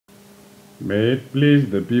May it please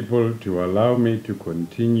the people to allow me to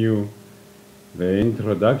continue the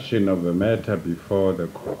introduction of the matter before the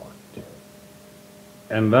court.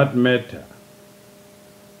 And that matter,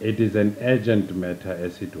 it is an urgent matter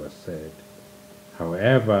as it was said.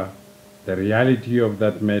 However, the reality of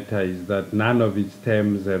that matter is that none of its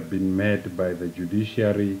terms have been met by the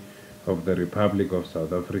judiciary of the Republic of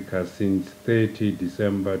South Africa since 30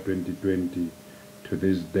 December 2020 to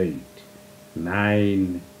this date,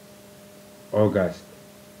 9 August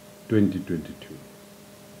 2022.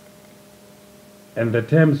 And the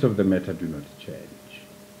terms of the matter do not change.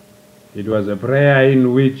 It was a prayer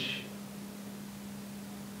in which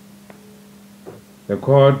the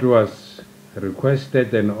court was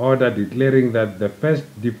requested an order declaring that the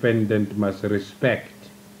first defendant must respect,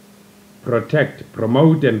 protect,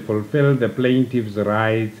 promote, and fulfill the plaintiff's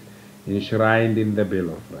rights enshrined in the Bill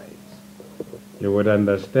of Rights. You would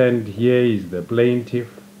understand here is the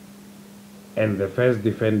plaintiff and the first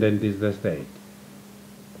defendant is the state.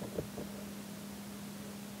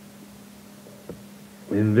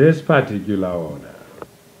 In this particular order,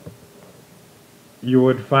 you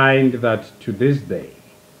would find that to this day,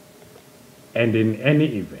 and in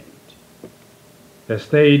any event, the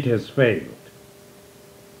state has failed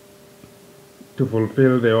to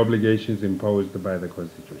fulfill the obligations imposed by the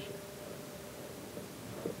Constitution.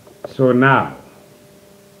 So now,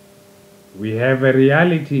 we have a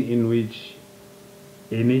reality in which,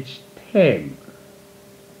 in each term,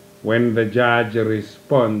 when the judge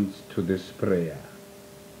responds to this prayer,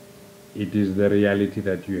 it is the reality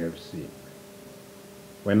that you have seen.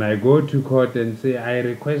 When I go to court and say, I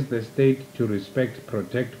request the state to respect,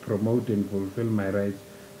 protect, promote, and fulfill my rights,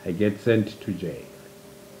 I get sent to jail.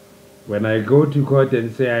 When I go to court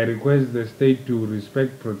and say, I request the state to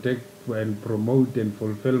respect, protect, and promote, and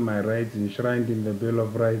fulfill my rights enshrined in the Bill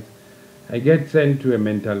of Rights, I get sent to a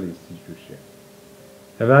mental institution.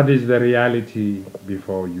 That is the reality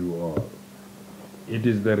before you all. It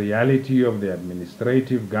is the reality of the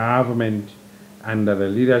administrative government under the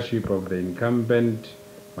leadership of the incumbent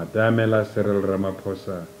Madamela Cyril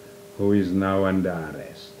Ramaphosa, who is now under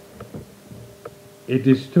arrest. It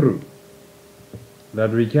is true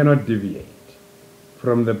that we cannot deviate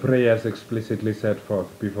from the prayers explicitly set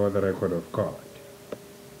forth before the record of court,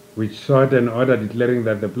 which sought an order declaring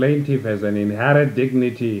that the plaintiff has an inherent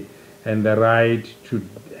dignity and the right to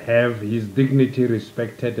have his dignity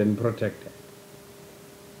respected and protected,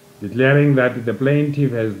 declaring that the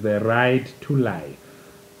plaintiff has the right to life.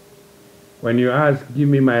 When you ask, give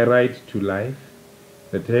me my right to life,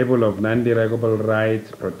 the table of non-derogable rights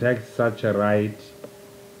protects such a right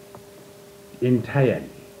entirely.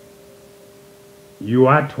 You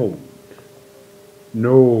are told,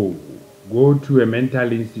 no, go to a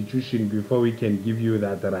mental institution before we can give you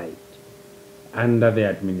that right, under the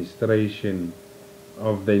administration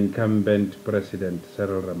of the incumbent President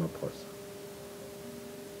Cyril Ramaphosa.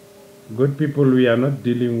 Good people, we are not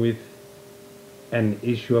dealing with an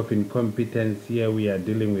issue of incompetence here, we are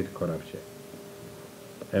dealing with corruption.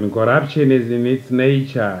 And corruption is in its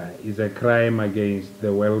nature is a crime against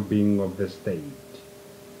the well-being of the state,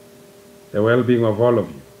 the well-being of all of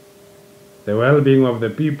you, the well-being of the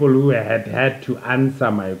people who had to answer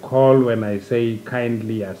my call when I say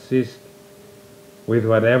kindly assist with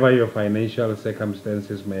whatever your financial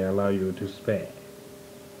circumstances may allow you to spare.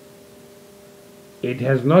 It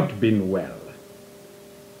has not been well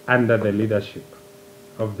under the leadership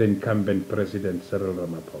of the incumbent President Cyril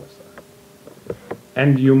Ramaphosa.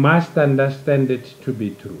 And you must understand it to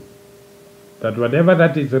be true, that whatever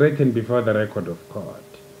that is written before the record of court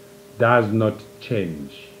does not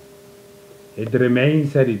change. It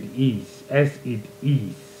remains as it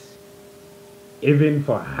is, even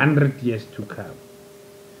for 100 years to come.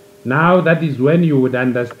 Now that is when you would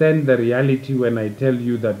understand the reality when I tell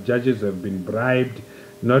you that judges have been bribed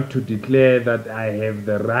not to declare that I have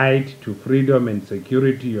the right to freedom and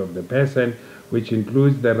security of the person, which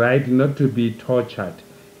includes the right not to be tortured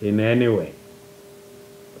in any way.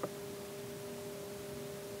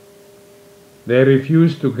 They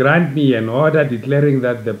refuse to grant me an order declaring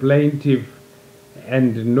that the plaintiff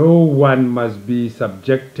and no one must be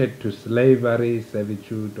subjected to slavery,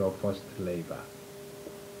 servitude, or forced labor.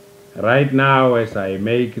 Right now, as I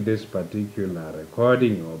make this particular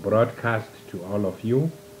recording or broadcast to all of you,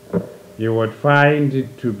 you would find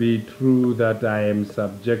it to be true that I am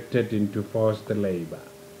subjected into forced labor,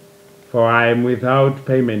 for I am without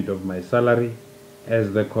payment of my salary,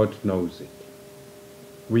 as the court knows it.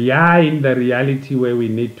 We are in the reality where we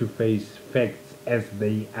need to face facts as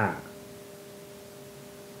they are.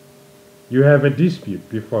 You have a dispute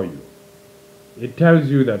before you. It tells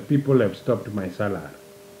you that people have stopped my salary.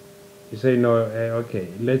 You say, no, okay,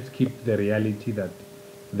 let's keep the reality that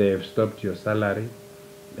they have stopped your salary,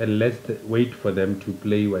 and let's wait for them to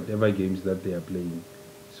play whatever games that they are playing.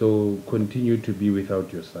 So continue to be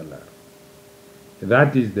without your salary.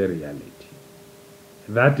 That is the reality.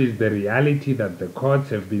 That is the reality that the courts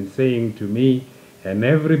have been saying to me and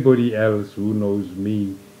everybody else who knows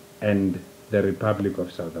me and the Republic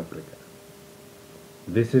of South Africa.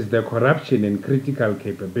 This is the corruption in critical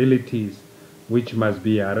capabilities which must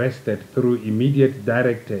be arrested through immediate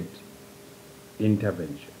directed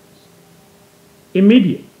interventions.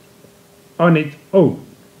 Immediate, on its own,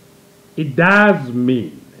 it does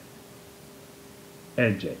mean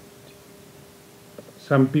urgent.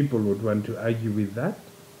 Some people would want to argue with that.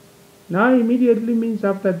 Now immediately means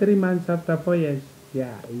after 3 months, after 4 years.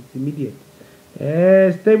 Yeah, it's immediate.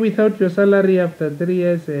 Stay without your salary after 3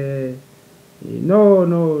 years.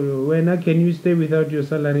 No, when can you stay without your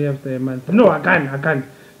salary after a month? No, I can't.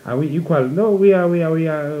 Are we equal? No, we are.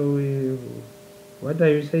 What are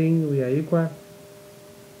you saying? We are equal?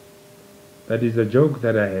 That is a joke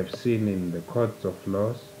that I have seen in the courts of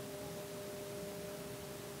laws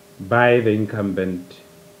by the incumbent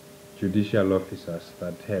judicial officers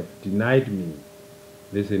that have denied me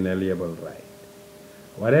this inalienable right.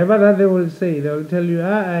 Whatever that they will say, they will tell you,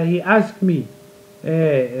 he asked me,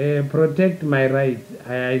 protect my rights.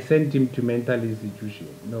 I sent him to mental institution.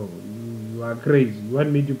 No, you are crazy. You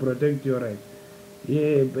want me to protect your rights?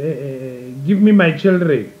 Give me my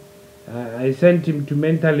children. I sent him to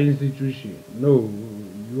mental institution. No,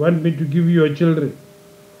 you want me to give you your children?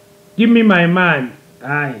 Give me my man.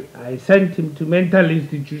 I sent him to mental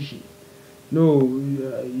institution. No,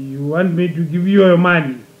 you want me to give you your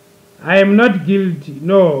money? I am not guilty.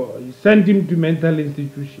 No, you sent him to mental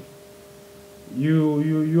institution.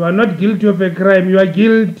 You are not guilty of a crime. You are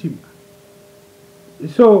guilty.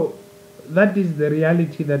 So that is the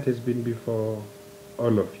reality that has been before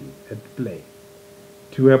all of you at play.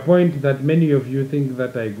 To a point that many of you think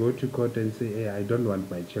that I go to court and say, hey, I don't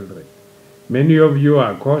want my children. Many of you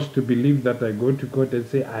are caused to believe that I go to court and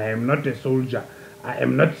say, I am not a soldier. I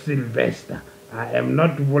am not Sylvester. I am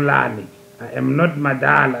not Vulani. I am not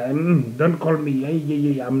Madala. Don't call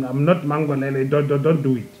me. I'm not Mangolele. Don't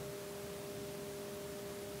do it.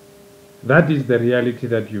 That is the reality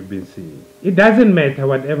that you've been seeing. It doesn't matter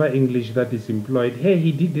whatever English that is employed. Hey,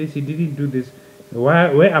 he did this, he didn't do this.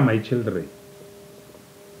 Where are my children?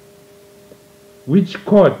 Which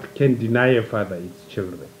court can deny a father its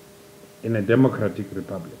children in a democratic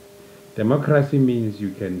republic? Democracy means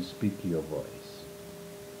you can speak your voice.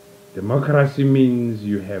 Democracy means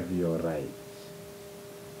you have your rights.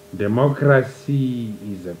 Democracy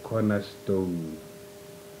is a cornerstone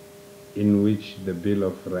in which the Bill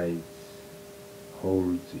of Rights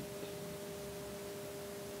holds it.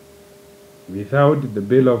 Without the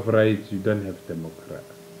Bill of Rights, you don't have democracy.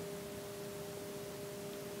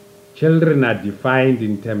 Children are defined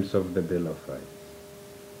in terms of the Bill of Rights.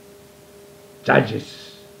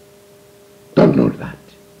 Judges don't know that.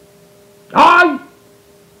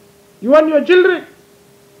 You want your children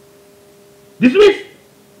dismissed,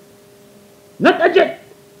 not urgent,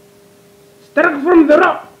 struck from the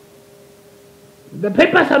rock. The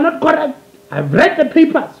papers are not correct. I've read the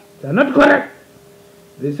papers. They are not correct.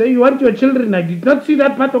 They say you want your children. I did not see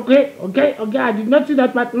that part. Okay. I did not see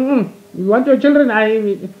that part. You want your children.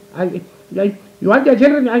 You want your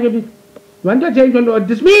children. You want your children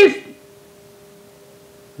dismissed.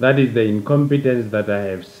 That is the incompetence that I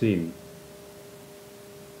have seen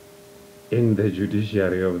in the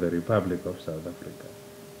judiciary of the Republic of South Africa.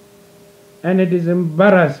 And it is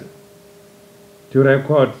embarrassing to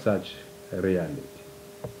record such a reality,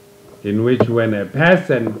 in which when a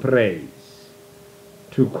person prays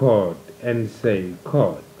to court and say,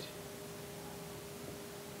 court,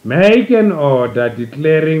 make an order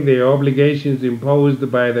declaring the obligations imposed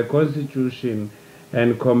by the Constitution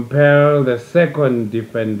and compel the second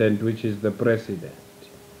defendant, which is the President,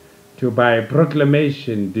 to by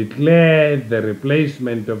proclamation declare the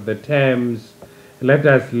replacement of the terms, let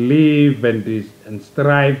us live and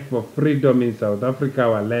strive for freedom in South Africa,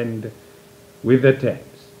 our land, with the terms.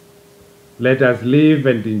 Let us live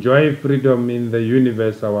and enjoy freedom in the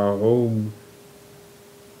universe, our home,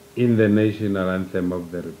 in the national anthem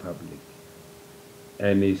of the Republic.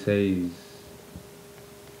 And he says,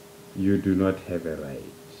 you do not have a right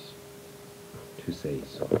to say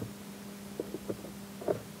so.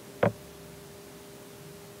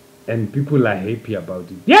 And people are happy about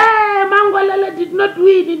it. Yeah, Mangwalala did not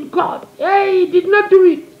win in court. Hey, he did not do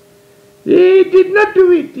it. He did not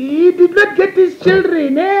do it. He did not get his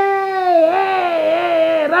children.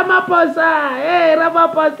 Hey, Ramaphosa. Hey,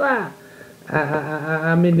 Ramaphosa.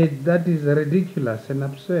 I mean, that is ridiculous and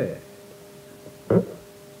absurd.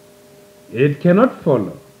 It cannot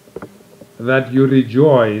follow that you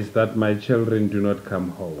rejoice that my children do not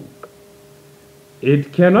come home.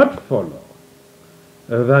 It cannot follow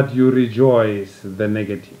that you rejoice the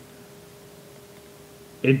negative.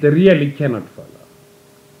 It really cannot follow.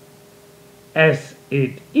 As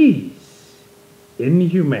it is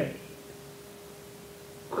inhumane,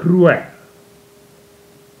 cruel,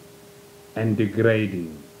 and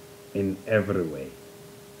degrading in every way.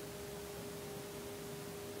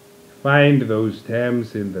 Find those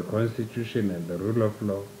terms in the Constitution and the rule of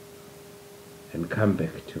law and come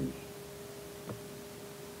back to me.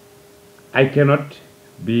 I cannot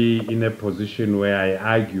be in a position where I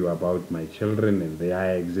argue about my children and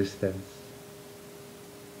their existence,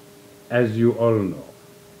 as you all know.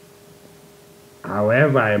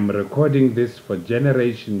 However, I am recording this for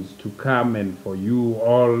generations to come and for you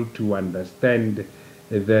all to understand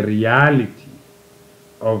the reality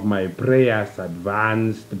of my prayers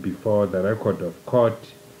advanced before the record of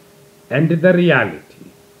court and the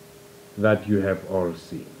reality that you have all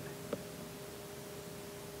seen.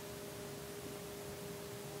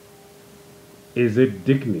 Is it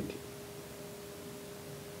dignity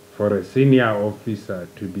for a senior officer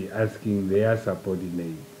to be asking their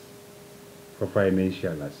subordinates for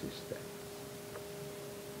financial assistance?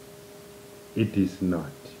 It is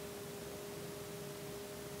not.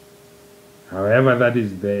 However, that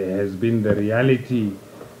has been the reality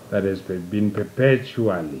that has been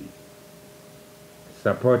perpetually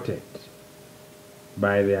supported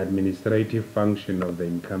by the administrative function of the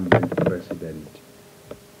incumbent president,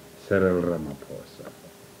 Cyril Ramaphosa,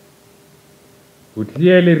 who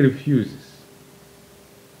clearly refuses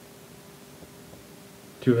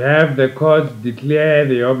to have the courts declare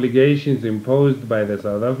the obligations imposed by the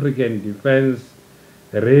South African Defence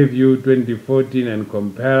Review 2014 and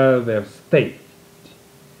compel the state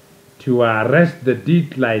to arrest the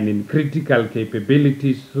decline in critical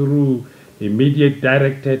capabilities through immediate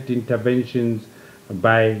directed interventions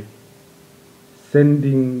by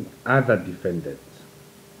sending other defendants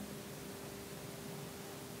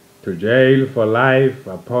to jail for life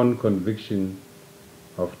upon conviction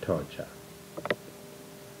of torture.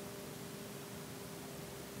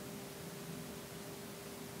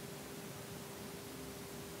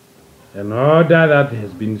 An order that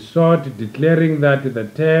has been sought declaring that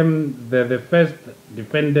the first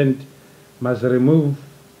defendant must remove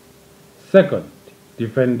second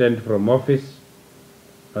defendant from office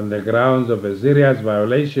on the grounds of a serious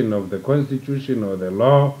violation of the Constitution or the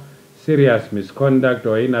law, serious misconduct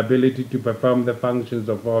or inability to perform the functions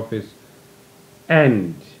of office,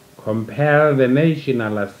 and compel the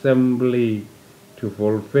National Assembly to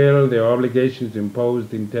fulfill the obligations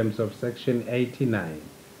imposed in terms of Section 89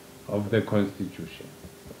 of the Constitution.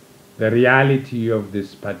 The reality of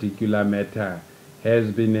this particular matter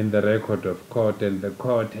has been in the record of court, and the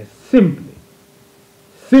court has simply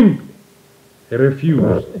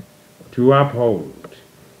refused to uphold,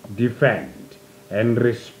 defend, and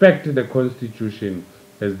respect the Constitution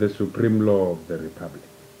as the supreme law of the Republic.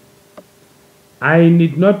 I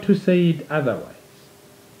need not to say it otherwise,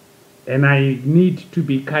 and I need to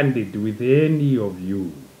be candid with any of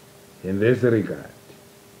you in this regard.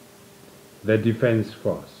 The Defense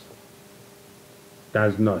Force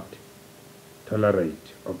does not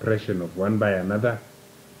tolerate oppression of one by another.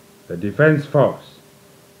 The Defense Force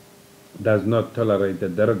does not tolerate a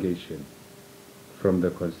derogation from the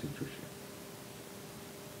Constitution.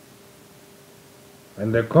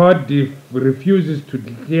 And the court refuses to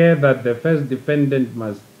declare that the first defendant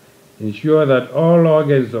must ensure that all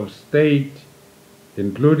organs of state,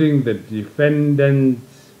 including the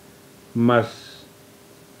defendants, must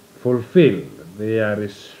fulfill their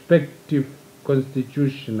respective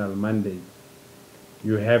constitutional mandates.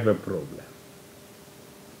 You have a problem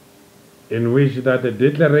in which that the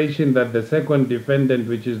declaration that the second defendant,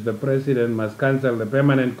 which is the president, must cancel the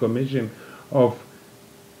permanent commission of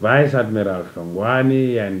Vice Admiral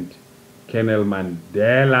Hlongwane and Colonel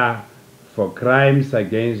Mandela for crimes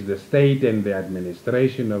against the state and the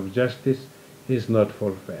administration of justice is not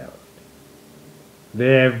fulfilled.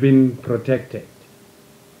 They have been protected.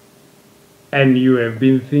 And you have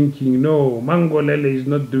been thinking, no, Mangolele is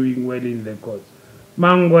not doing well in the courts.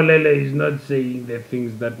 Mangolele is not saying the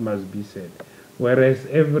things that must be said. Whereas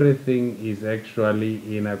everything is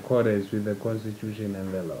actually in accordance with the Constitution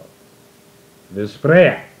and the law. This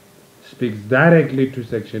prayer speaks directly to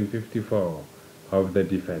Section 54 of the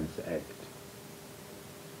Defense Act.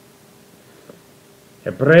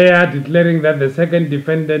 A prayer declaring that the second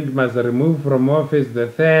defendant must remove from office the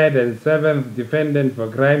third and seventh defendant for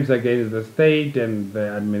crimes against the state and the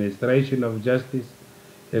administration of justice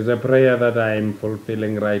is a prayer that I am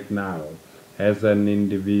fulfilling right now as an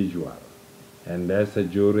individual and as a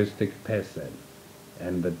juristic person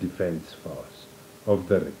and the defense force of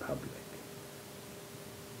the Republic.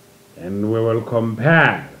 And we will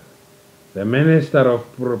compel the Minister of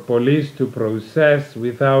Police to process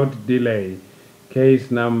without delay case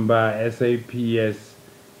number SAPS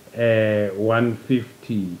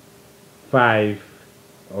 155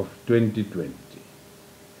 of 2020,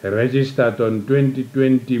 registered on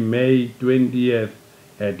 2020 May 20th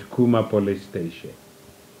at Kuma Police Station,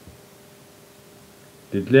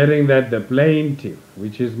 declaring that the plaintiff,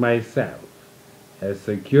 which is myself, has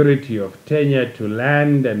security of tenure to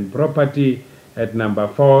land and property at number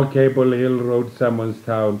 4 Cable Hill Road,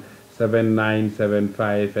 Simonstown,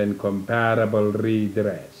 7975, and comparable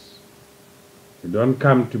redress. You don't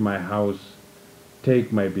come to my house,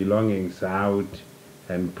 take my belongings out,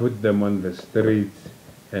 and put them on the streets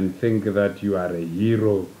and think that you are a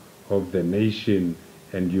hero of the nation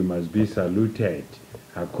and you must be saluted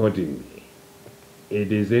accordingly.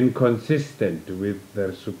 It is inconsistent with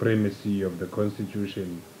the supremacy of the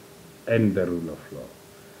Constitution and the rule of law.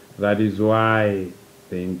 That is why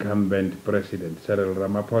the incumbent President Cyril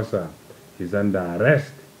Ramaphosa is under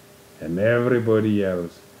arrest, and everybody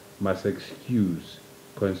else must excuse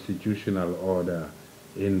constitutional order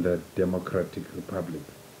in the Democratic Republic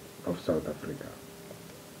of South Africa.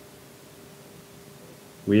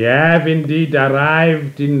 We have indeed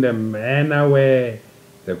arrived in the manner where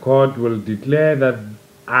the court will declare that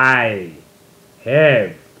I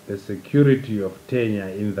have the security of tenure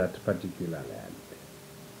in that particular land,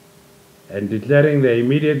 and declaring the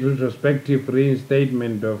immediate retrospective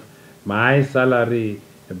reinstatement of my salary,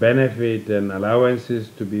 benefit, and allowances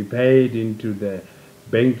to be paid into the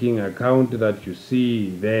banking account that you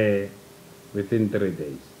see there within 3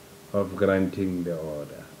 days of granting the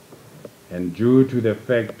order. And due to the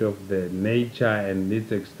fact of the nature and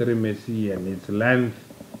its extremacy and its length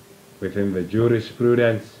within the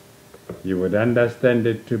jurisprudence, you would understand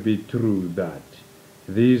it to be true that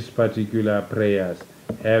these particular prayers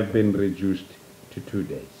have been reduced to 2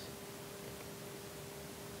 days.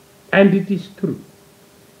 And it is true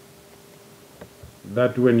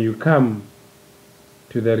that when you come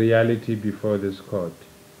to the reality before this court,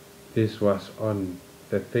 this was on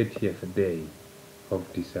the 30th day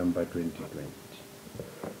of December 2020.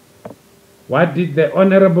 What did the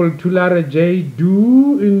Honorable Tulare J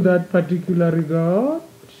do in that particular regard?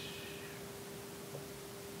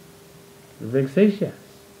 Vexatious.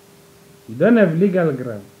 You don't have legal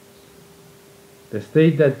grounds. The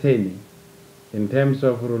state attorney, in terms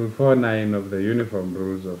of Rule 49 of the Uniform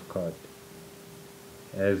Rules of Court,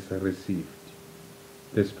 has received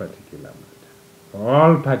this particular matter for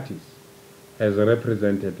all parties as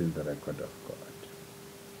represented in the record of court.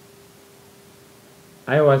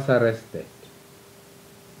 I was arrested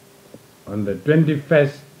on the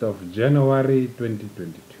 21st of January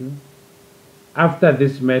 2022 after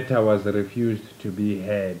this matter was refused to be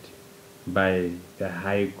heard by the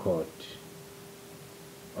High Court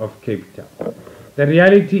of Cape Town. The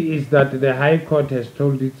reality is that the High Court has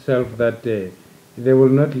told itself that they will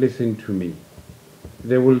not listen to me.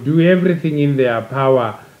 They will do everything in their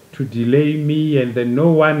power to delay me, and then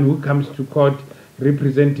no one who comes to court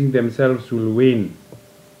representing themselves will win.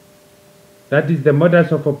 That is the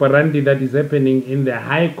modus of operandi that is happening in the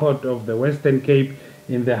High Court of the Western Cape,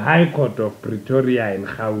 in the High Court of Pretoria and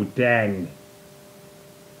Gauteng.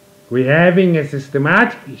 We're having a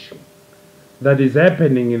systematic issue that is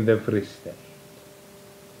happening in the Free State.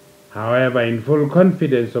 However, in full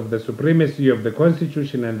confidence of the supremacy of the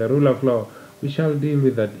Constitution and the rule of law, we shall deal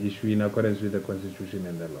with that issue in accordance with the Constitution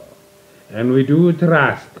and the law. And we do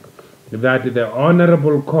trust that the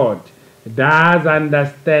Honorable Court does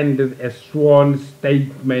understand a sworn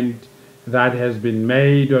statement that has been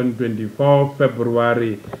made on 24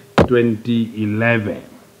 February 2011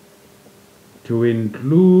 to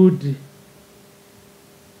include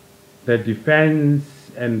the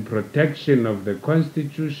defense and protection of the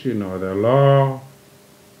Constitution or the law,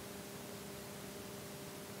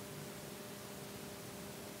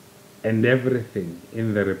 and everything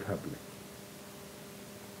in the Republic.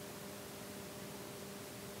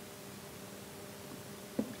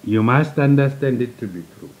 You must understand it to be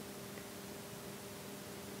true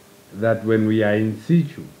that when we are in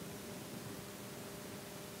situ,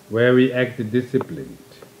 where we act disciplined,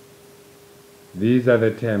 these are the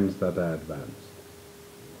terms that are advanced.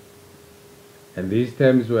 And these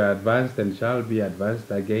terms were advanced and shall be advanced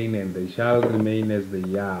again, and they shall remain as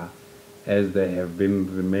they are, as they have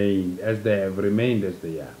remained as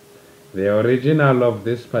they are. The original of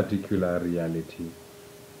this particular reality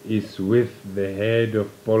is with the head of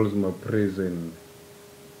Polsmo prison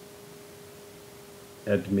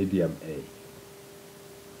at Medium A.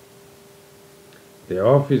 The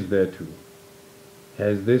office there too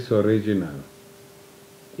has this original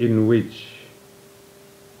in which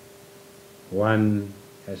one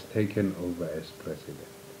has taken over as president.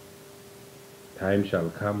 Time shall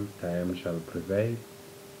come, time shall prevail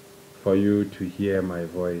for you to hear my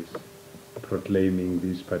voice proclaiming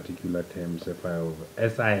these particular terms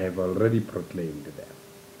as I have already proclaimed them.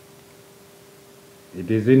 It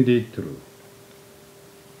is indeed true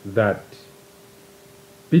that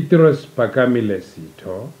Petros Pakamile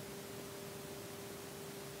Sito,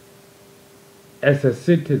 as a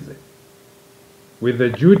citizen, with the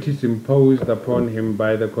duties imposed upon him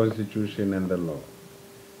by the Constitution and the law,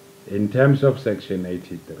 in terms of Section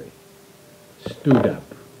 83, stood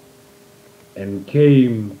up and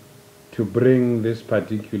came to bring this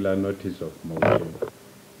particular notice of motion,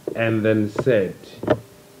 and then said,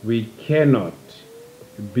 we cannot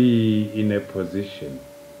be in a position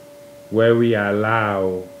where we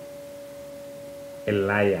allow a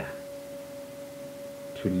liar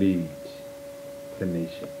to lead the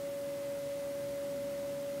nation.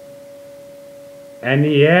 And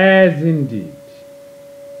he has indeed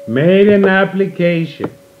made an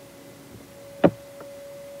application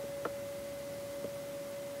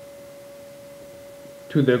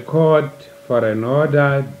to the court for an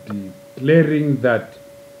order declaring that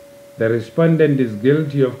the respondent is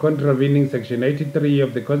guilty of contravening Section 83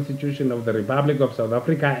 of the Constitution of the Republic of South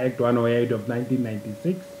Africa, Act 108 of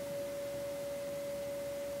 1996,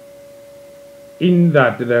 in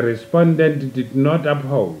that the respondent did not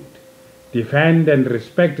uphold, defend, and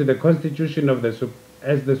respect the Constitution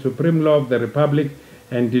as the supreme law of the Republic,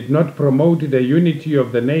 and did not promote the unity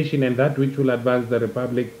of the nation and that which will advance the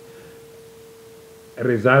Republic,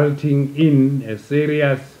 resulting in a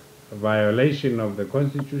serious violation of the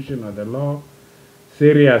Constitution or the law,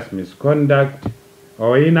 serious misconduct,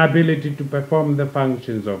 or inability to perform the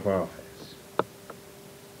functions of office.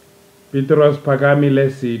 Petros Pakamile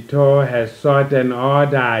Sito has sought an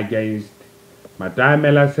order against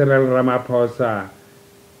Matamela Cyril Ramaphosa,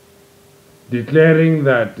 declaring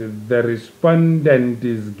that the respondent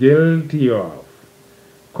is guilty of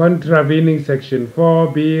contravening Section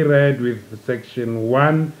 4B, read with Section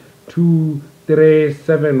 1, 2, 3,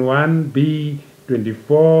 7, 1B,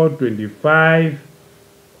 24, 25,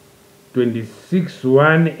 26,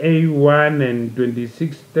 1A1, and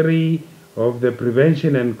 26, 3 of the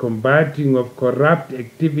Prevention and Combating of Corrupt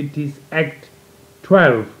Activities Act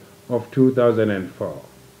 12 of 2004.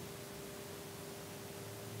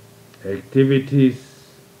 Activities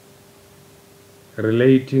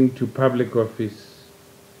relating to public office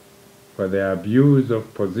for the abuse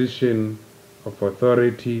of position of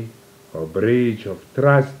authority or breach of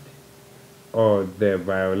trust or the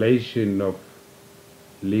violation of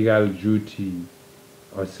legal duty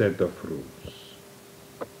or set of rules.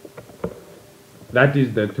 That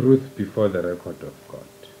is the truth before the record of God.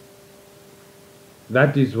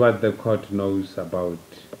 That is what the court knows about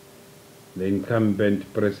the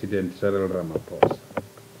incumbent President Cyril Ramaphosa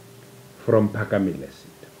from Pakamile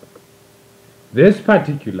Sito. This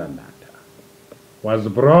particular matter was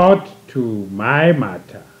brought to my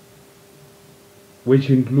matter, which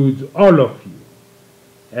includes all of you,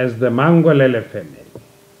 as the Mangolele family,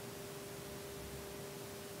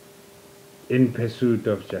 in pursuit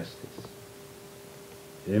of justice,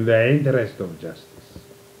 in the interest of justice,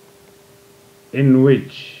 in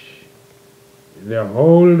which the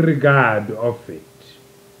whole regard of it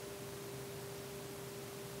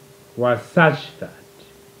was such that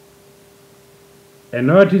a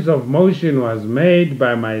notice of motion was made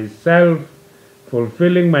by myself,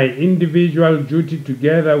 fulfilling my individual duty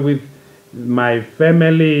together with my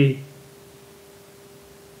family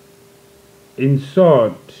in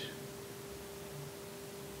sort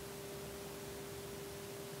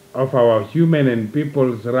of our human and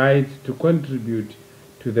people's rights to contribute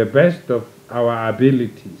to the best of our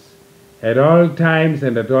abilities at all times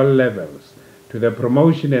and at all levels to the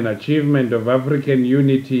promotion and achievement of African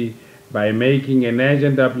unity by making an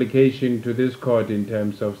urgent application to this court in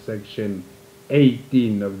terms of Section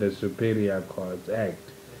 18 of the Superior Courts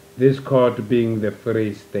Act, this court being the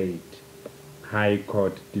Free State High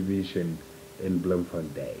Court Division in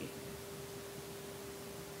Bloemfontein,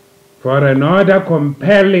 for an order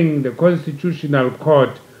compelling the Constitutional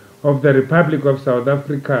Court of the Republic of South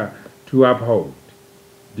Africa to uphold,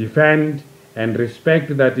 defend, and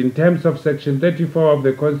respect that in terms of Section 34 of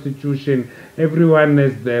the Constitution, everyone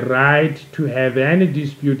has the right to have any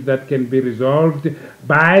dispute that can be resolved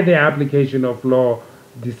by the application of law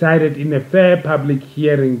decided in a fair public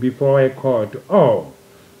hearing before a court or,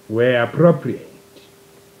 where appropriate,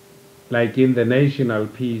 like in the National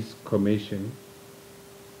Peace Commission,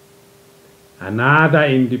 another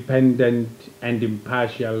independent and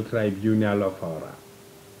impartial tribunal of horror.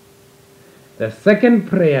 The second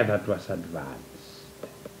prayer that was advanced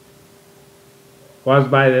was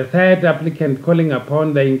by the third applicant calling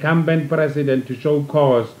upon the incumbent president to show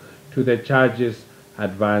cause to the charges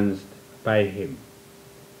advanced by him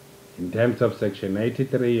in terms of Section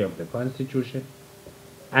 83 of the Constitution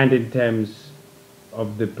and in terms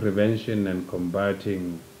of the Prevention and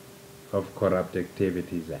Combating of Corrupt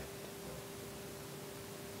Activities Act.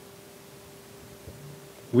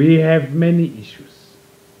 We have many issues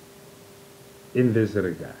in this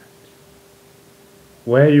regard,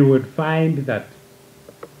 where you would find that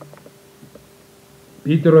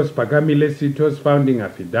Petros Pakamile Sito's founding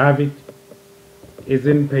affidavit is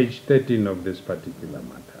in page 13 of this particular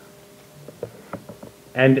matter.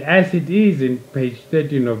 And as it is in page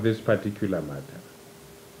 13 of this particular matter,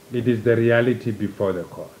 it is the reality before the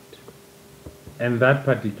court. And that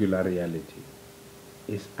particular reality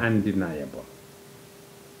is undeniable.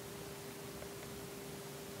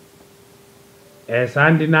 As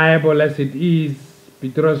undeniable as it is,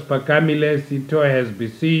 Petros Pakamile Sito has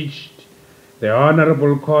beseeched the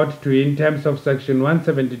Honorable Court to, in terms of Section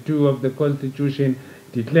 172 of the Constitution,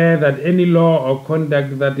 declare that any law or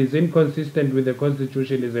conduct that is inconsistent with the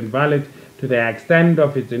Constitution is invalid to the extent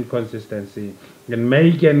of its inconsistency, and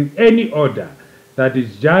make any order that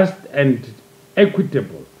is just and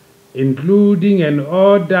equitable, including an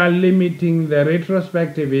order limiting the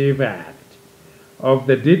retrospective effect of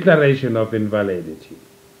the declaration of invalidity,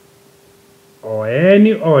 or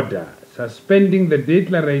any order suspending the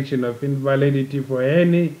declaration of invalidity for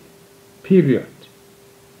any period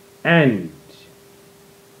and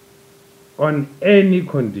on any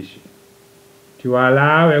condition, to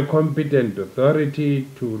allow a competent authority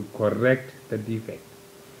to correct the defect.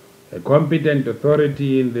 A competent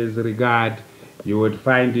authority in this regard, you would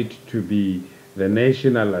find it to be the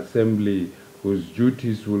National Assembly, whose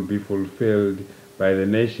duties will be fulfilled by the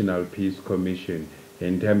National Peace Commission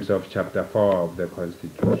in terms of Chapter 4 of the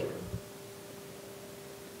Constitution.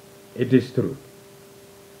 It is true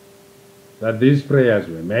that these prayers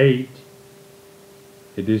were made.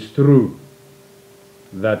 It is true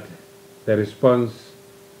that the response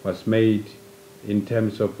was made in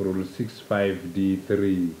terms of Rule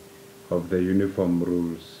 65D3 of the Uniform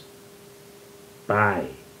Rules by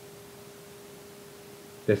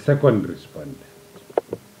the second respondent.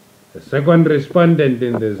 The second respondent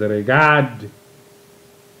in this regard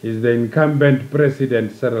is the incumbent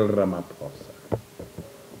President Cyril Ramaphosa.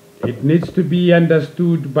 It needs to be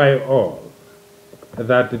understood by all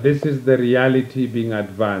that this is the reality being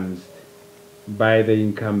advanced by the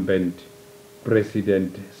incumbent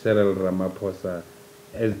President Cyril Ramaphosa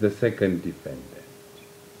as the second defendant.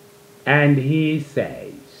 And he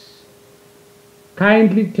says,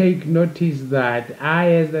 kindly take notice that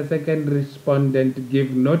I, as the second respondent,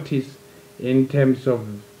 give notice in terms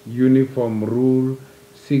of Uniform Rule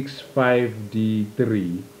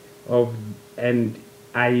 65D3 and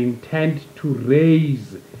I intend to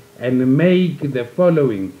raise and make the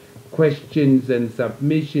following questions and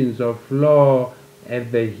submissions of law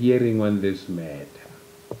at the hearing on this matter.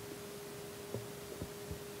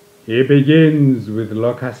 He begins with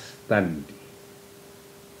locus standi.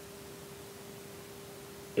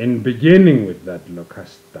 In beginning with that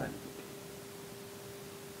locus standi,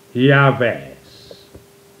 he avers,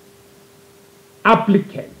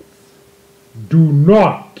 applicants do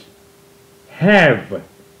not have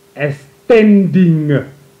a standing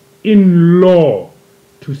in law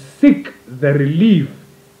to seek the relief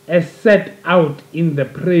as set out in the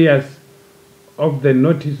prayers of the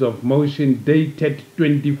notice of motion dated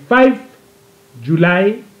 25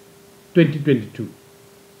 July 2022.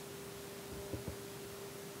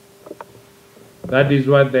 That is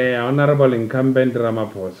what the Honorable Incumbent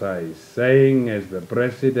Ramaphosa is saying as the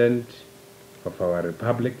President of our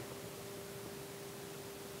Republic.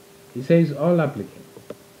 He says all applicants,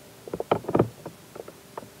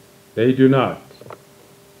 they do not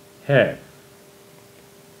have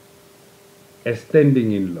a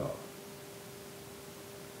standing in law.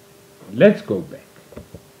 Let's go back.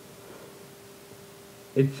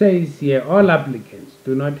 It says here all applicants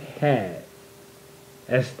do not have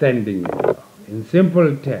a standing in law. In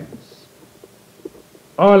simple terms,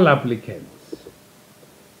 all applicants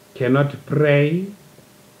cannot pray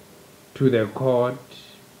to to the court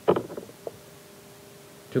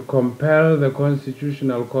to compel the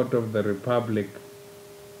Constitutional Court of the Republic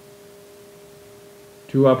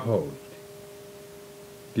to uphold,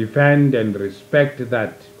 defend and respect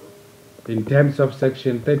that in terms of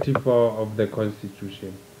Section 34 of the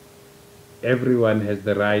Constitution, everyone has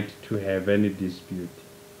the right to have any dispute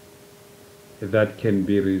that can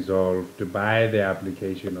be resolved by the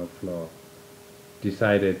application of law,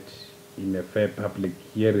 decided in a fair public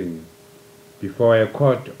hearing before a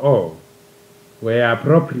court, or, where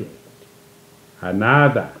appropriate,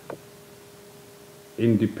 another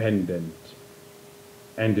independent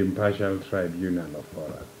and impartial tribunal or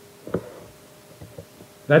forum.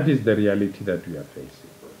 That is the reality that we are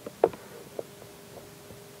facing.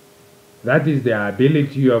 That is the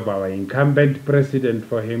ability of our incumbent president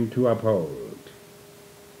for him to uphold,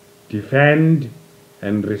 defend,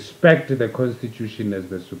 and respect the Constitution as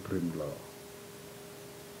the supreme law.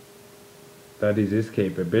 That is his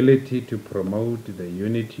capability to promote the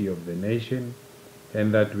unity of the nation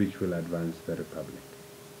and that which will advance the Republic.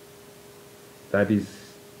 That is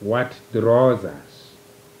what draws us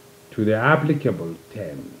to the applicable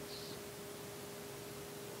terms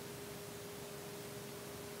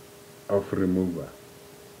of removal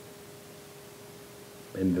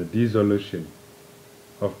and the dissolution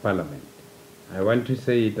of Parliament. I want to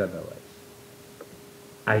say it otherwise.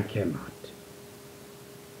 I cannot.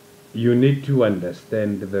 You need to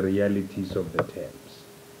understand the realities of the terms,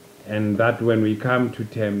 and that when we come to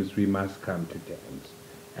terms, we must come to terms.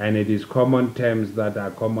 And it is common terms that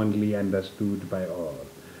are commonly understood by all.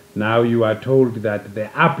 Now you are told that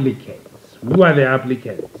the applicants, who are the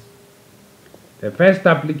applicants? The first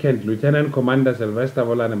applicant, Lieutenant Commander Sylvester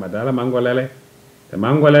Volane Madala Mangolele, the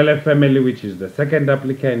Mangolele family, which is the second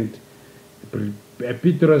applicant,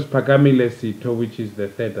 Petros Pakamile Sito, which is the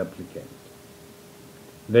third applicant.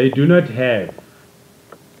 They do not have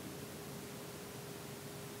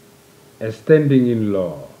a standing in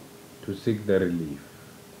law to seek the relief.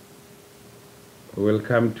 We will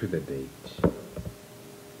come to the date,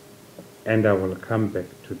 and I will come back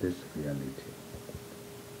to this reality.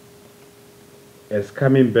 As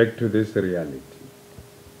coming back to this reality,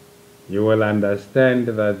 you will understand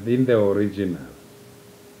that in the original,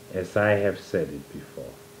 as I have said it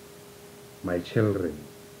before, my children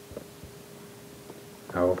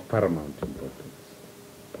are of paramount importance.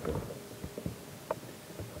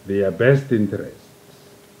 Their best interests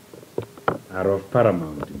are of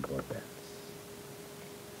paramount importance.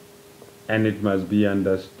 And it must be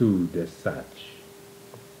understood as such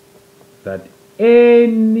that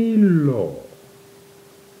any law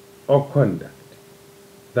or conduct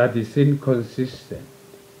that is inconsistent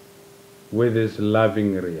with this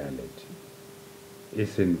loving reality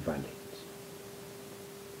is invalid.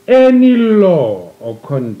 Any law or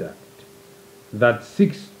conduct that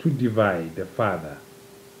seeks to divide a father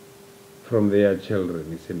from their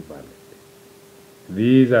children is invalid.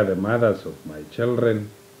 These are the mothers of my children,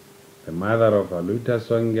 the mother of Aluta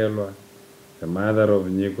Songelwa, the mother of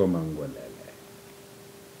Nyiko Mangolele.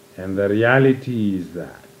 And the reality is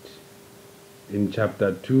that in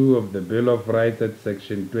Chapter 2 of the Bill of Rights at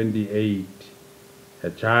Section 28, a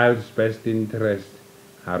child's best interests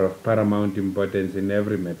are of paramount importance in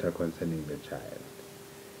every matter concerning the child.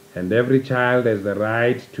 And every child has the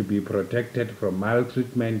right to be protected from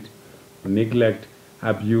maltreatment, neglect,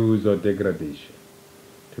 abuse, or degradation,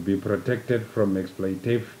 to be protected from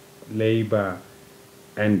exploitative labor,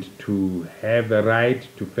 and to have the right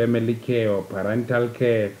to family care or parental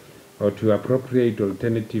care or to appropriate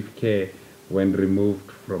alternative care when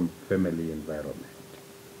removed from family environment.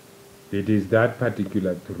 It is that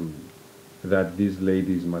particular truth that these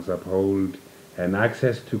ladies must uphold, and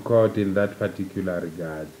access to court in that particular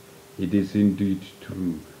regard. It is indeed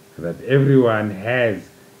true that everyone has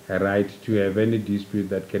a right to have any dispute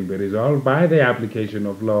that can be resolved by the application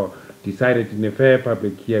of law, decided in a fair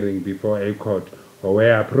public hearing before a court, or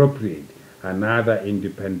where appropriate, another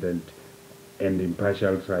independent and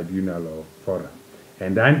impartial tribunal or forum.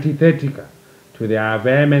 And antithetical to the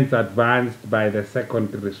averments advanced by the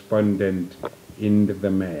second respondent in the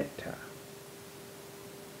matter,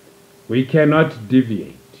 we cannot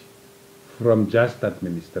deviate from just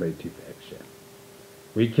administrative action.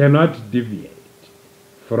 We cannot deviate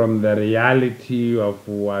from the reality of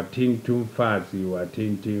Wating Tumfasi,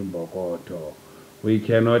 Wating Bokoto. We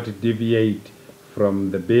cannot deviate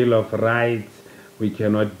from the Bill of Rights. We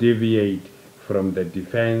cannot deviate from the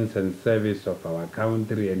defense and service of our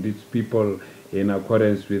country and its people in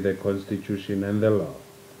accordance with the Constitution and the law.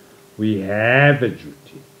 We have a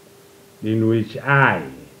duty in which I,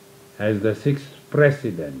 as the sixth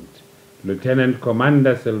president, Lieutenant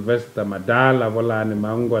Commander Sylvester Madala Volane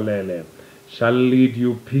Mangolele shall lead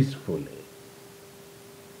you peacefully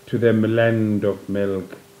to the land of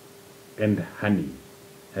milk and honey,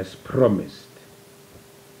 as promised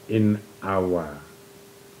in our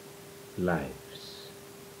lives.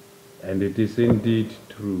 And it is indeed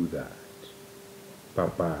true that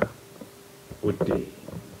Papa O Teng.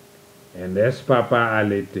 And as Papa O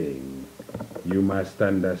Teng, you must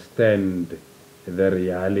understand the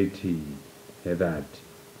reality that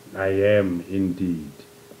I am indeed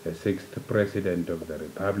the 6th President of the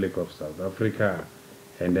Republic of South Africa,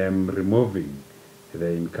 and am removing the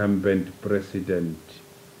incumbent President,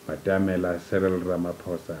 Madamela Cyril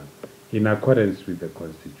Ramaphosa, in accordance with the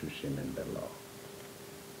Constitution and the law.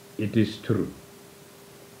 It is true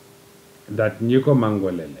that Nyiko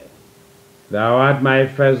Mangolele, thou art my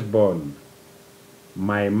firstborn,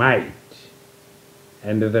 my might,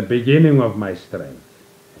 and the beginning of my strength,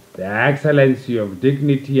 the excellency of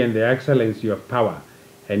dignity and the excellency of power.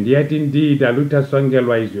 And yet indeed Aluta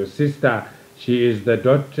Songelwa is your sister. She is the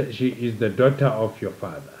daughter of your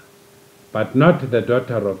father, but not the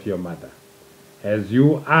daughter of your mother. As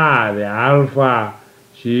you are the Alpha,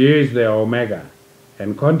 she is the Omega.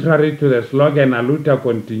 And contrary to the slogan Aluta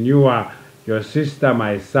Continua, your sister,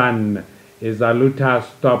 my son, is Aluta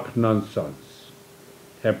Stop Nonsense.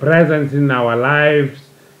 Her presence in our lives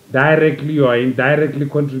directly or indirectly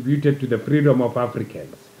contributed to the freedom of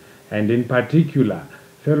Africans, and in particular,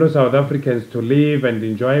 fellow South Africans, to live and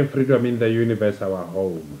enjoy freedom in the universe, our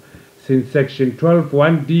home. Since Section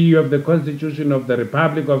 12(1)(d) of the Constitution of the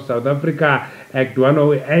Republic of South Africa, Act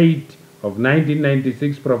 108 of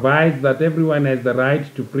 1996, provides that everyone has the right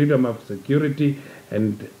to freedom of security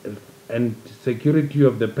and security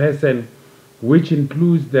of the person, which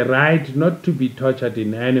includes the right not to be tortured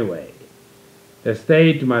in any way. The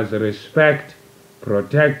state must respect,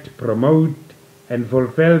 protect, promote, and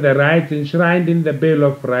fulfill the rights enshrined in the Bill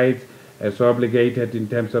of Rights as obligated in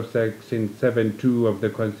terms of Section 7(2) of the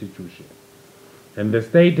Constitution. And the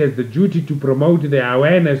state has the duty to promote the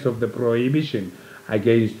awareness of the prohibition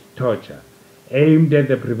against torture, aimed at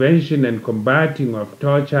the prevention and combating of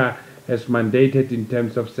torture as mandated in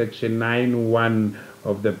terms of Section 9(1)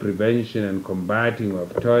 of the Prevention and Combating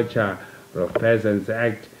of Torture of Persons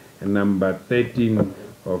Act number 13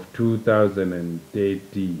 of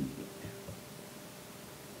 2013.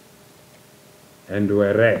 And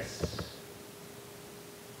whereas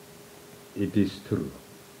it is true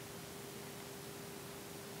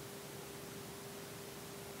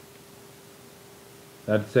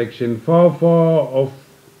that Section 4(4) of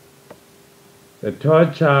the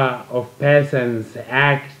Torture of Persons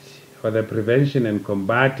Act, for the prevention and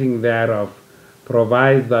combating thereof,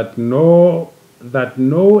 provides that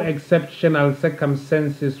no exceptional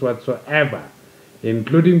circumstances whatsoever,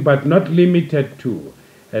 including but not limited to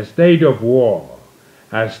a state of war,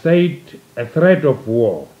 a threat of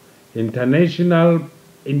war, internal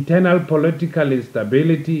political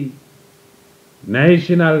instability,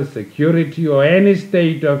 national security, or any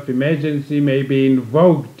state of emergency may be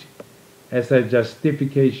invoked as a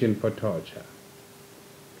justification for torture.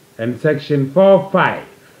 And Section 4(5)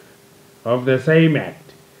 of the same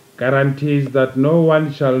Act guarantees that no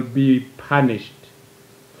one shall be punished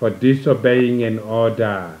for disobeying an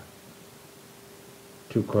order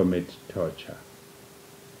to commit torture.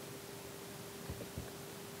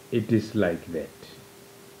 It is like that.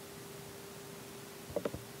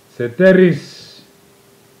 Ceteris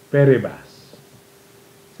paribus,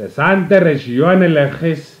 cessante regione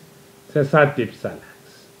legis, cessat ipsa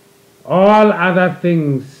lex. All other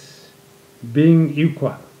things being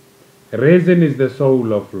equal, reason is the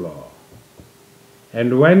soul of law.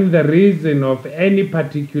 And when the reason of any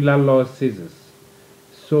particular law ceases,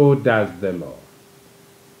 so does the law.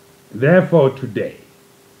 Therefore today,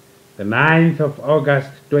 the 9th of August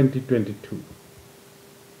 2022,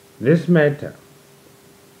 this matter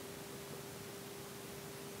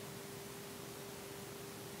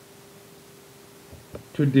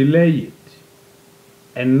to delay it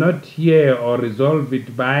and not hear or resolve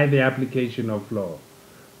it by the application of law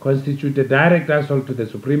constitute a direct assault to the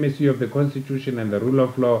supremacy of the Constitution and the rule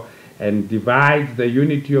of law, and divides the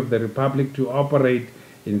unity of the Republic to operate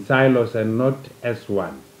in silos and not as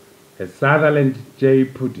one. As Sutherland J.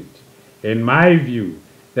 put it, in my view,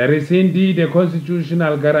 there is indeed a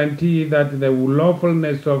constitutional guarantee that the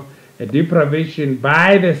lawfulness of a deprivation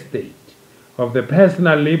by the state of the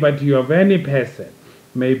personal liberty of any person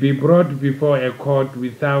may be brought before a court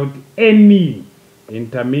without any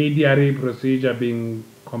intermediary procedure being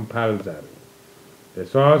compulsory. The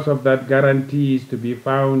source of that guarantee is to be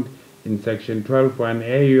found in section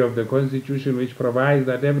 12(1)(a) of the Constitution, which provides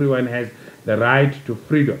that everyone has the right to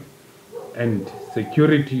freedom and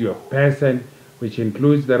security of person, which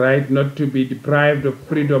includes the right not to be deprived of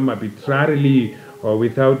freedom arbitrarily or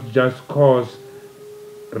without just cause,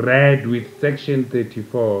 read with section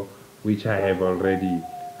 34, which I have already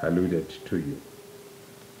alluded to you.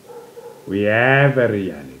 We have a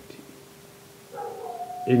reality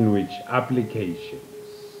in which applications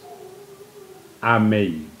are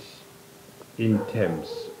made in terms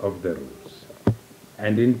of the rules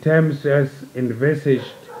and in terms as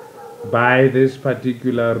envisaged by this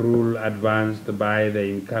particular rule advanced by the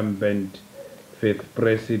incumbent fifth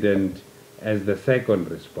president as the second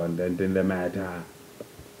respondent in the matter.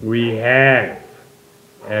 We have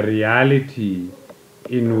a reality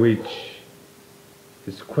in which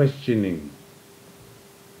is questioning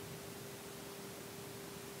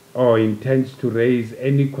or intends to raise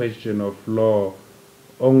any question of law.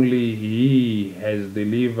 Only he has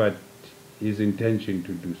delivered his intention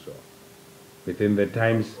to do so within the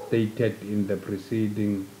time stated in the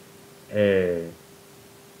preceding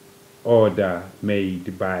order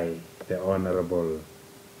made by the Honorable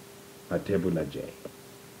Matebula J.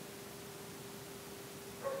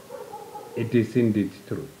 It is indeed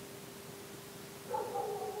true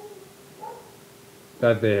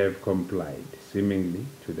that they have complied seemingly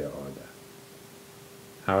to the order.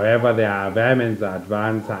 However, the averments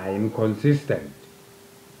advanced are inconsistent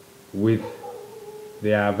with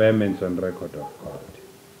the averments on record of court.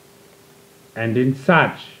 And in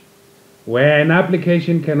such, where an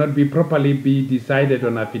application cannot be properly decided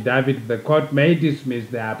on affidavit, the court may dismiss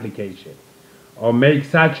the application or make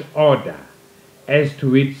such order as to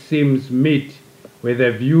which seems meet with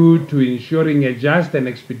a view to ensuring a just and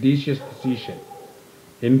expeditious decision,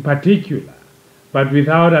 in particular, but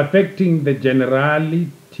without affecting the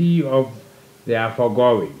generality of their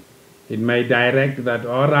foregoing. It may direct that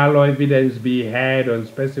oral evidence be had on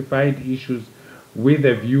specified issues with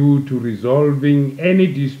a view to resolving any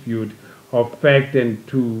dispute of fact, and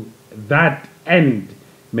to that end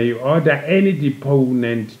may order any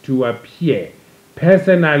deponent to appear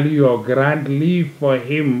personally or grant leave for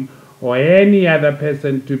him or any other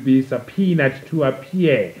person to be subpoenaed to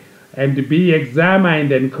appear and be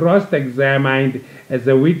examined and cross-examined as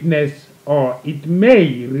a witness, or it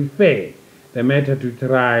may refer the matter to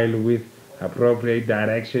trial with appropriate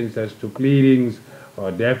directions as to pleadings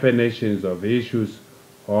or definitions of issues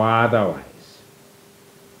or otherwise.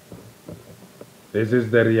 This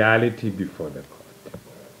is the reality before the court.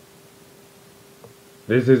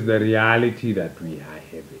 This is the reality that we are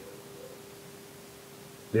having.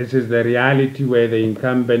 This is the reality where the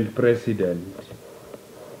incumbent president,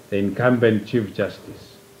 the incumbent chief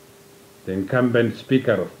justice, the incumbent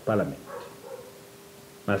speaker of parliament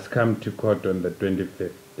must come to court on the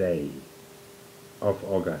 25th day of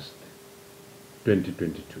August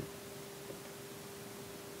 2022.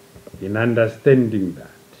 In understanding that,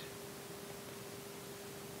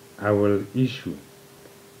 I will issue,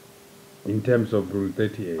 in terms of Rule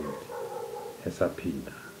 38, a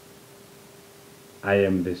subpoena. I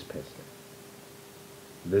am this person.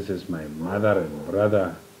 This is my mother and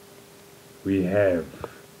brother. We have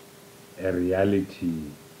a reality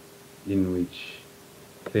in which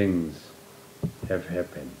things have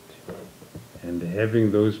happened. And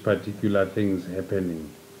having those particular things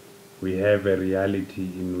happening, we have a reality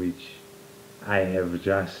in which I have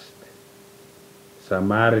just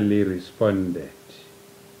summarily responded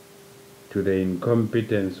to the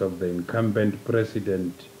incompetence of the incumbent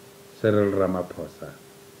president, Cyril Ramaphosa,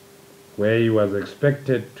 where he was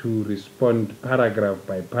expected to respond paragraph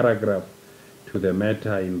by paragraph to the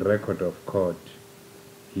matter in record of court.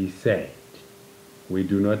 He said, we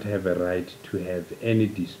do not have a right to have any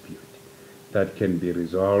dispute that can be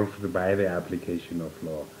resolved by the application of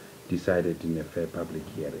law decided in a fair public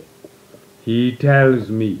hearing. He tells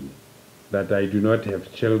me that I do not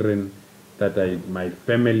have children, that my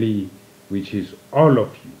family, which is all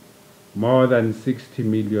of you, more than 60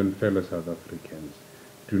 million fellow South Africans,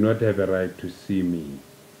 do not have a right to see me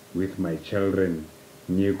with my children,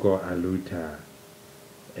 Nico, Aluta,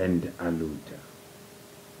 and Aluta.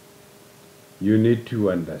 You need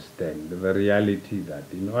to understand the reality that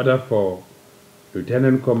in order for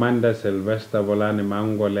Lieutenant Commander Sylvester Volane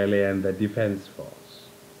Mangolele and the Defense Force,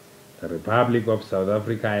 the Republic of South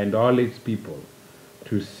Africa and all its people,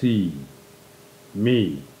 to see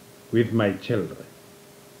me with my children,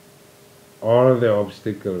 all the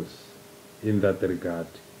obstacles in that regard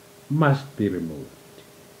must be removed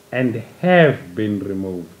and have been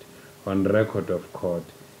removed on record of court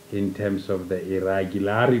in terms of the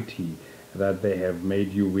irregularity that they have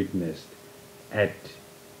made you witness at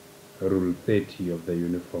Rule 30 of the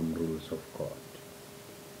Uniform Rules of Court.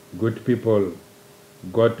 Good people,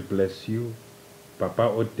 God bless you. Papa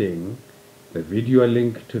O Teng. The video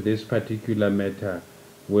link to this particular matter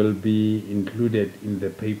will be included in the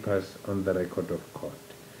papers on the record of court.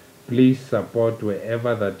 Please support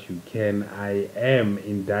wherever that you can. I am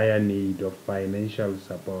in dire need of financial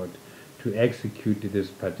support to execute this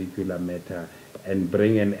particular matter and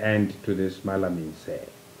bring an end to this malaminse.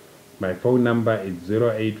 My phone number is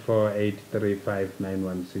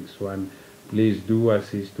 0848359161. Please do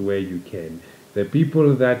assist where you can. The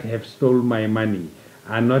people that have stolen my money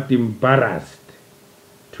are not embarrassed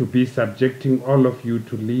to be subjecting all of you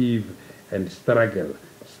to live and struggle,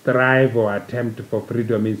 strive or attempt for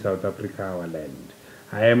freedom in South Africa, our land.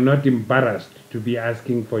 I am not embarrassed to be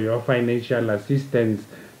asking for your financial assistance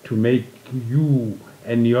to make you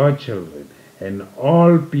and your children and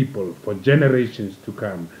all people for generations to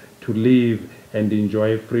come to live and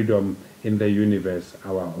enjoy freedom in the universe,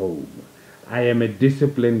 our home. I am a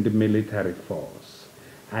disciplined military force.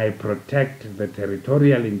 I protect the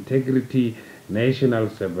territorial integrity, national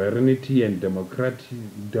sovereignty, and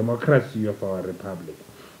democracy of our republic.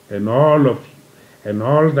 And all of you, and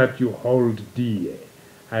all that you hold dear,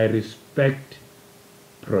 I respect,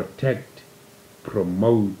 protect,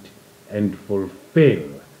 promote, and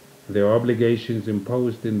fulfill the obligations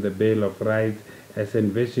imposed in the Bill of Rights as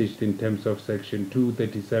envisaged in terms of Section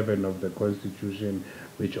 237 of the Constitution,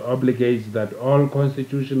 which obligates that all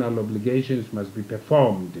constitutional obligations must be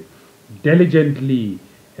performed diligently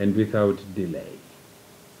and without delay.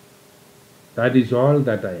 That is all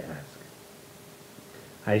that I ask.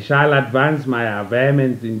 I shall advance my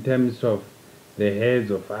averments in terms of the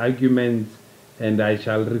heads of arguments, and I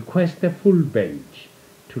shall request a full bench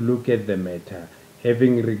to look at the matter,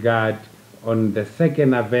 having regard on the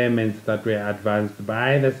second averments that were advanced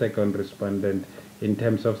by the second respondent in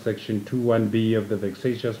terms of Section 21B of the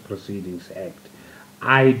Vexatious Proceedings Act.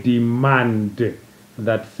 I demand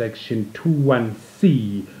that Section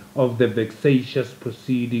 21C of the Vexatious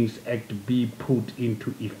Proceedings Act be put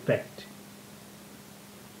into effect.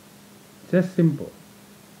 Just simple.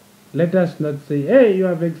 Let us not say, hey, you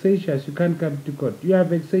are vexatious, you can't come to court. You are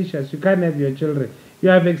vexatious, you can't have your children. You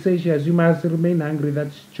are vexatious, you must remain hungry.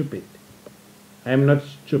 That's stupid. I am not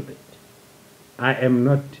stupid. I am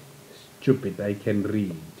not stupid. I can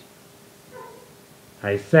read.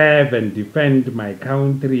 I serve and defend my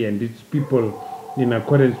country and its people in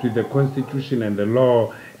accordance with the Constitution and the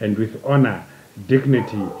law, and with honor,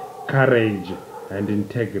 dignity, courage, and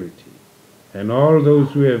integrity. And all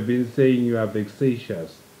those who have been saying you are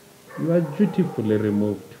vexatious, you are dutifully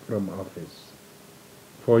removed from office.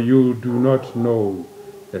 For you do not know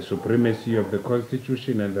the supremacy of the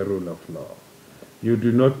Constitution and the rule of law. You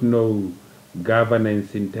do not know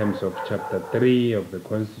governance in terms of Chapter 3 of the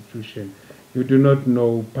Constitution. You do not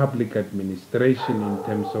know public administration in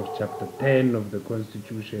terms of Chapter 10 of the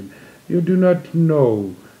Constitution. You do not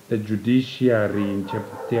know the judiciary in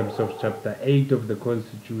terms of Chapter 8 of the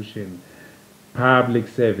Constitution. Public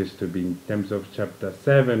service to be in terms of Chapter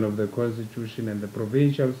 7 of the Constitution, and the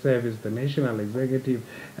provincial service, the national executive,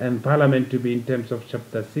 and parliament to be in terms of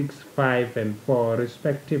Chapter 6, 5, and 4,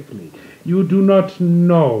 respectively. You do not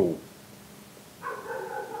know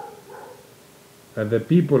that the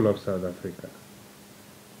people of South Africa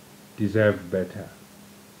deserve better.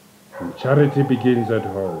 And charity begins at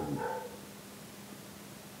home.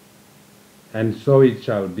 And so it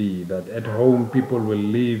shall be that at home people will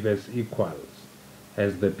live as equals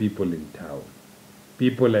as the people in town.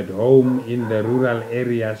 People at home in the rural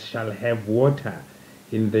areas shall have water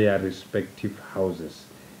in their respective houses.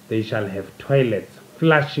 They shall have toilets,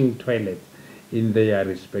 flushing toilets in their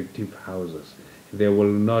respective houses. They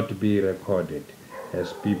will not be recorded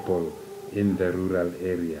as people in the rural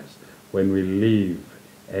areas when we live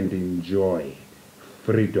and enjoy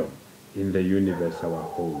freedom in the universe, our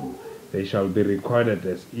home. They shall be recorded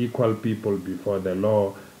as equal people before the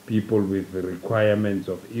law, people with requirements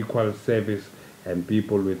of equal service, and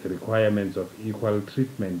people with requirements of equal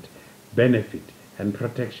treatment, benefit, and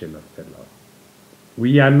protection of the law.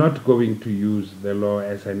 We are not going to use the law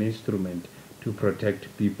as an instrument to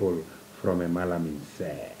protect people from a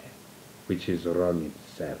malaminse, which is wrong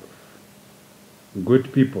itself.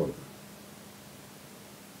 Good people,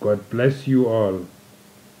 God bless you all.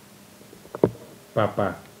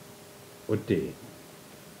 Papa O Teng.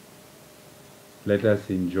 Let us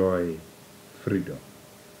enjoy freedom.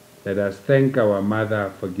 Let us thank our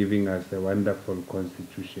mother for giving us a wonderful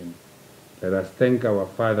constitution. Let us thank our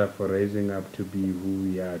father for raising up to be who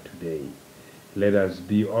we are today. Let us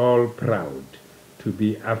be all proud to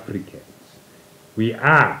be Africans. We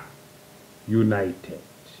are united.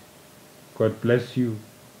 God bless you,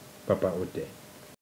 Papa O Teng.